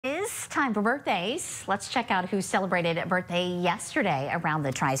is time for birthdays. Let's check out who celebrated a birthday yesterday around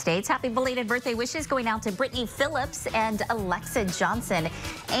the Tri-States. Happy belated birthday wishes going out to Brittany Phillips and Alexa Johnson,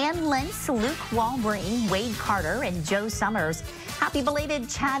 Ann Lentz, Luke Walbreen, Wade Carter, and Joe Summers. Happy belated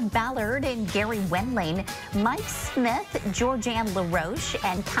Chad Ballard and Gary Wendling, Mike Smith, Georgianne LaRoche,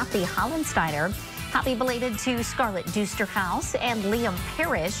 and Kathy Hollensteiner. Happy belated to Scarlett Dusterhouse and Liam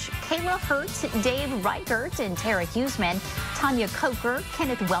Parrish, Kayla Hurt, Dave Reichert, and Tara Huseman, Tanya Coker,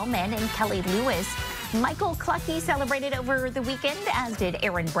 Kenneth Wellman, and Kelly Lewis. Michael Clucky celebrated over the weekend, as did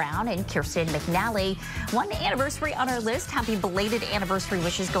Aaron Brown and Kirsten McNally. One anniversary on our list. Happy belated anniversary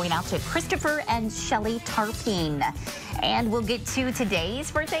wishes going out to Christopher and Shelley Tarpine. And we'll get to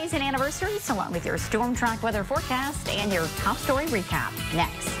today's birthdays and anniversaries, along with your Storm Track weather forecast and your top story recap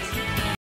next.